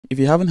if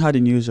you haven't had the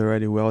news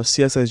already, well,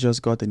 CSS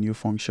just got a new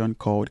function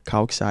called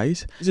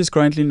CALC-SIZE. This is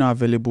currently not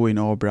available in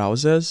all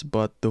browsers,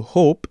 but the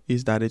hope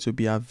is that it will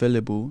be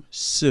available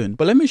soon.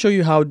 But let me show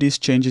you how this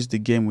changes the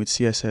game with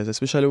CSS,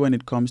 especially when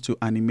it comes to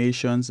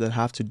animations that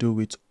have to do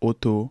with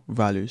auto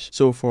values.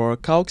 So for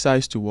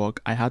CALC-SIZE to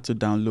work, I had to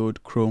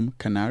download Chrome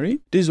Canary.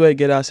 This is where you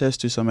get access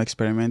to some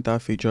experimental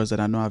features that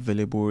are not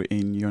available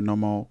in your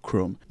normal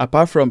Chrome.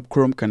 Apart from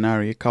Chrome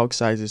Canary,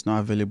 CALC-SIZE is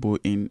not available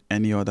in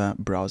any other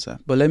browser.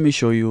 But let me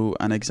show you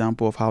an example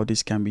of how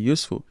this can be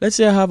useful. Let's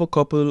say I have a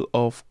couple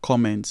of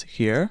comments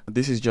here.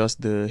 This is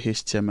just the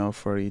HTML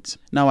for it.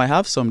 Now I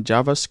have some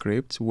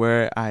JavaScript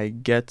where I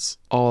get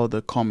all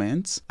the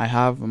comments. I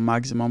have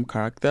maximum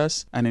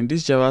characters, and in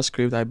this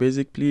JavaScript I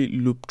basically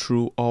loop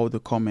through all the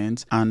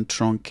comments and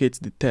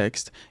truncate the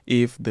text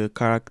if the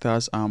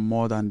characters are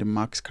more than the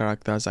max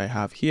characters I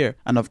have here.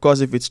 And of course,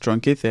 if it's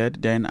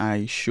truncated, then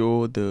I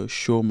show the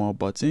show more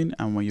button,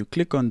 and when you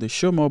click on the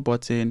show more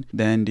button,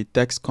 then the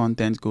text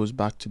content goes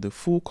back to the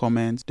full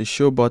comment. The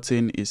show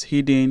button is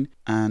hidden,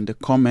 and the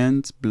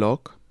comment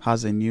block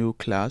has a new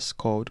class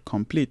called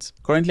complete.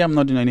 Currently I'm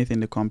not doing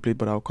anything to complete,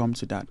 but I'll come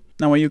to that.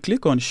 Now when you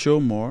click on show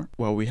more,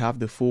 well, we have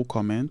the full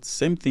comment,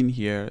 same thing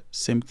here,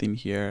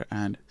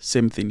 and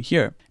same thing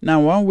here. Now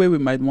one way we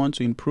might want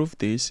to improve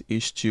this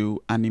is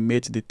to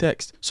animate the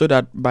text, so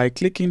that by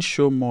clicking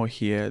show more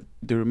here,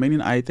 the remaining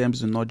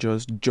items do not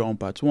just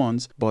jump at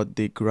once, but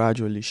they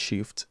gradually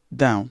shift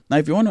down. Now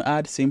if you want to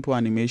add simple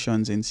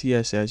animations in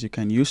CSS, you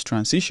can use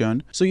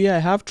transition. So here I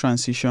have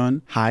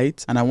transition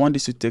height, and I want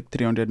this to take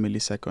 300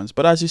 milliseconds.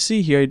 But as you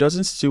see here, it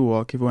doesn't still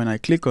work. Even when I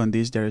click on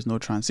this, there is no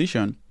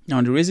transition.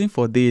 Now the reason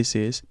for this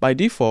is, by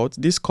default,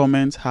 this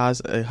comment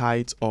has a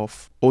height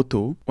of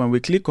auto. When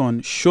we click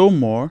on show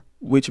more,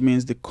 which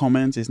means the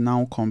comment is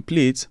now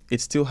complete,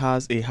 it still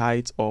has a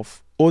height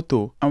of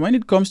auto. And when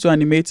it comes to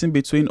animating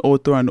between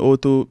auto and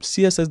auto,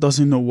 CSS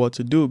doesn't know what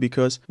to do,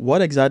 because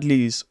what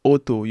exactly is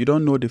auto? You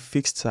don't know the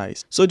fixed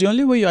size. So the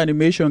only way your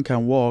animation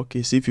can work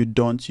is if you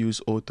don't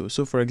use auto.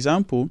 So for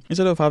example,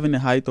 instead of having a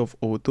height of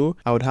auto,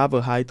 I would have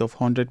a height of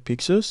 100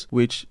 pixels,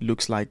 which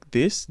looks like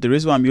this. The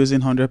reason why I'm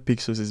using 100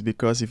 pixels is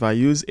because if I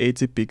use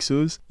 80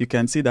 pixels, you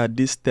can see that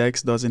this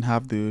text doesn't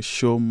have the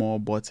show more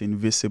button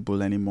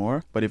visible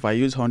anymore. But if I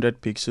use 100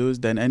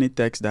 pixels, then any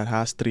text that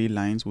has 3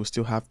 lines will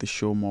still have the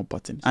show more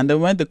button. And then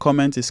when the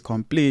comment is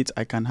complete,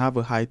 I can have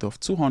a height of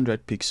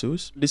 200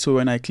 pixels. This way,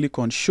 when I click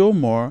on show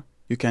more,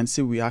 you can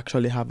see we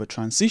actually have a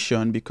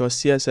transition, because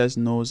CSS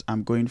knows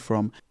I'm going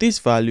from this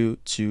value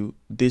to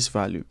this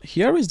value.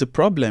 Here is the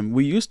problem.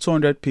 We use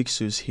 200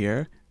 pixels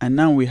here, and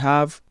now we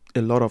have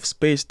a lot of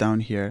space down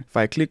here. If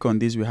I click on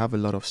this, we have a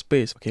lot of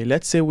space. Okay,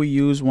 let's say we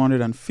use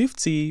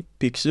 150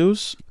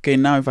 pixels. Okay,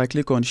 now if I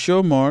click on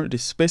show more, the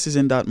space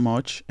isn't that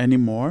much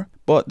anymore.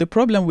 But the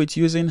problem with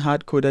using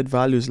hard-coded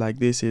values like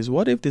this is,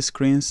 what if the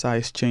screen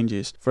size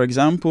changes? For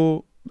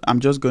example,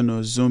 I'm just going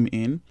to zoom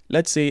in.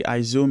 Let's say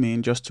I zoom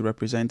in just to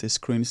represent a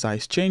screen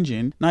size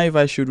changing. Now if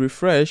I should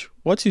refresh,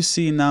 what you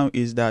see now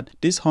is that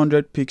this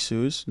 100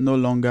 pixels no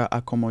longer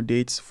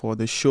accommodates for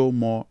the show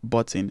more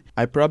button.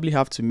 I probably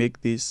have to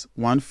make this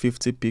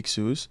 150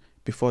 pixels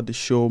before the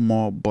show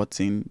more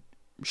button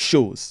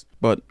shows.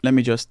 But let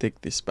me just take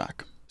this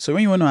back. So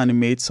when you want to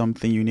animate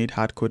something, you need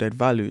hard-coded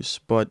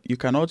values, but you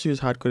cannot use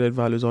hard-coded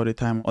values all the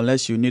time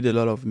unless you need a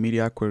lot of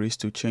media queries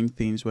to change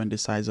things when the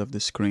size of the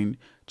screen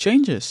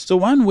changes. So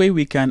one way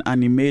we can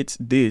animate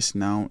this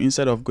now,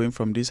 instead of going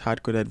from this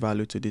hard-coded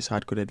value to this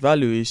hard-coded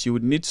value, is you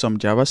would need some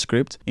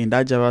JavaScript. In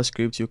that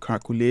JavaScript, you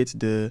calculate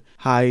the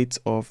height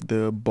of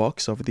the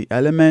box of the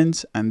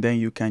element, and then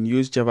you can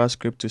use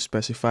JavaScript to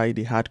specify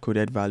the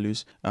hard-coded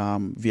values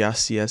via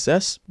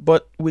CSS.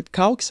 But with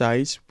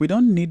CALC-SIZE, we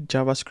don't need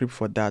JavaScript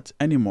for that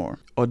anymore.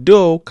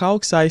 Although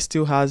CALC-SIZE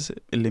still has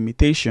a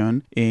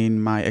limitation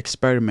in my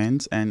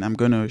experiment, and I'm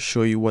going to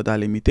show you what that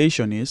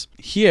limitation is.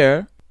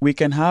 Here, we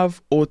can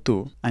have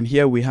auto, and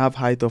here we have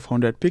height of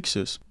 100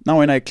 pixels. Now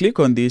when I click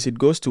on this, it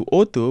goes to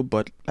auto,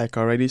 but like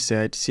I already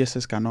said,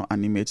 CSS cannot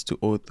animate to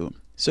auto.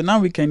 So now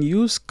we can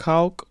use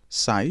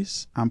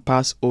CALC-SIZE and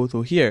pass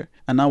auto here.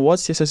 And now what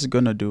CSS is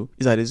going to do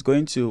is that it's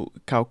going to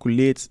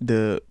calculate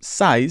the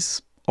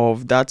size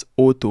of that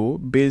auto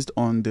based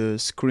on the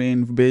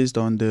screen, based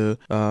on the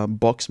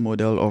box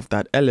model of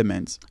that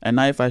element. And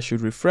now if I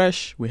should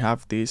refresh, we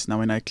have this. Now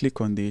when I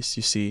click on this,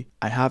 you see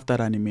I have that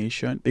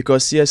animation,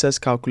 because CSS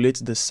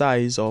calculates the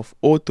size of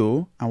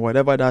auto, and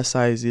whatever that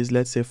size is,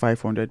 let's say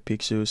 500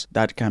 pixels,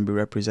 that can be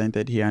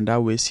represented here, and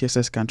that way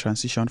CSS can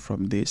transition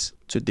from this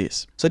to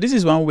this. So this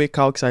is one way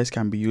CALC-SIZE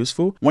can be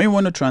useful when you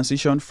want to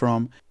transition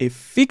from a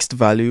fixed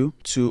value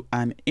to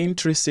an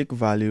intrinsic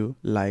value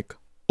like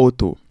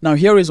auto. Now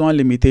here is one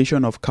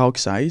limitation of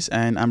CALC-SIZE,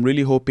 and I'm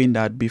really hoping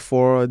that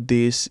before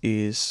this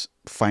is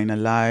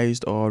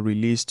finalized or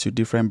released to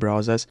different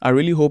browsers. I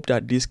really hope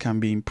that this can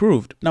be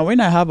improved. Now, when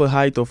I have a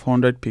height of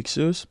 100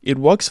 pixels, it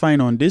works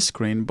fine on this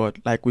screen, but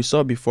like we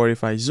saw before,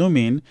 if I zoom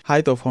in,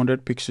 height of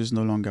 100 pixels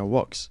no longer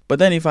works. But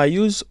then if I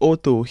use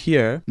auto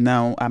here,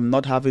 now I'm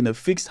not having a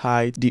fixed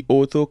height. The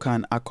auto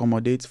can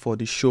accommodate for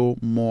the show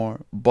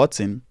more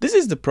button. This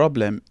is the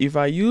problem. If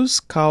I use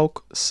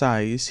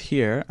CALC-SIZE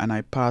here and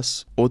I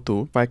pass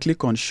auto, if I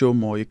click on show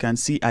more, you can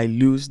see I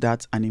lose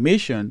that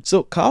animation.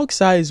 So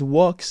CALC-SIZE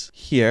works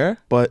here,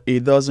 but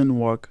it doesn't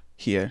work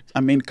here. I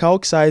mean,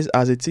 CALC-SIZE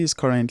as it is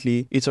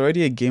currently, it's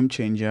already a game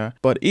changer,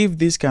 but if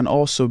this can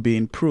also be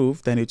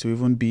improved, then it will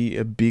even be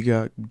a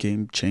bigger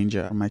game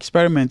changer. My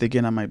experiment,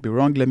 again, I might be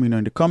wrong, let me know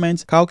in the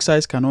comments.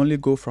 CALC-SIZE can only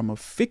go from a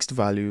fixed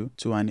value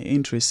to an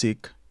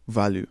intrinsic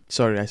value.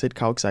 Sorry, I said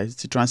CALC-SIZE.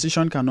 The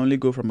transition can only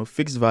go from a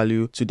fixed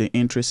value to the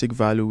intrinsic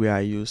value where I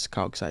use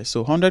CALC-SIZE.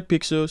 So 100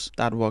 pixels,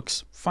 that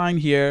works fine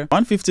here.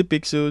 150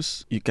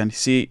 pixels, you can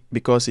see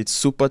because it's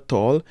super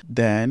tall,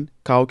 then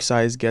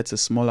CALC-SIZE gets a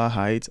smaller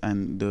height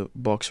and the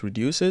box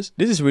reduces.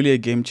 This is really a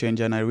game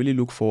changer, and I really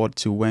look forward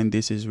to when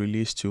this is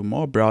released to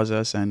more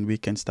browsers and we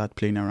can start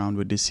playing around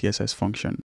with this CSS function.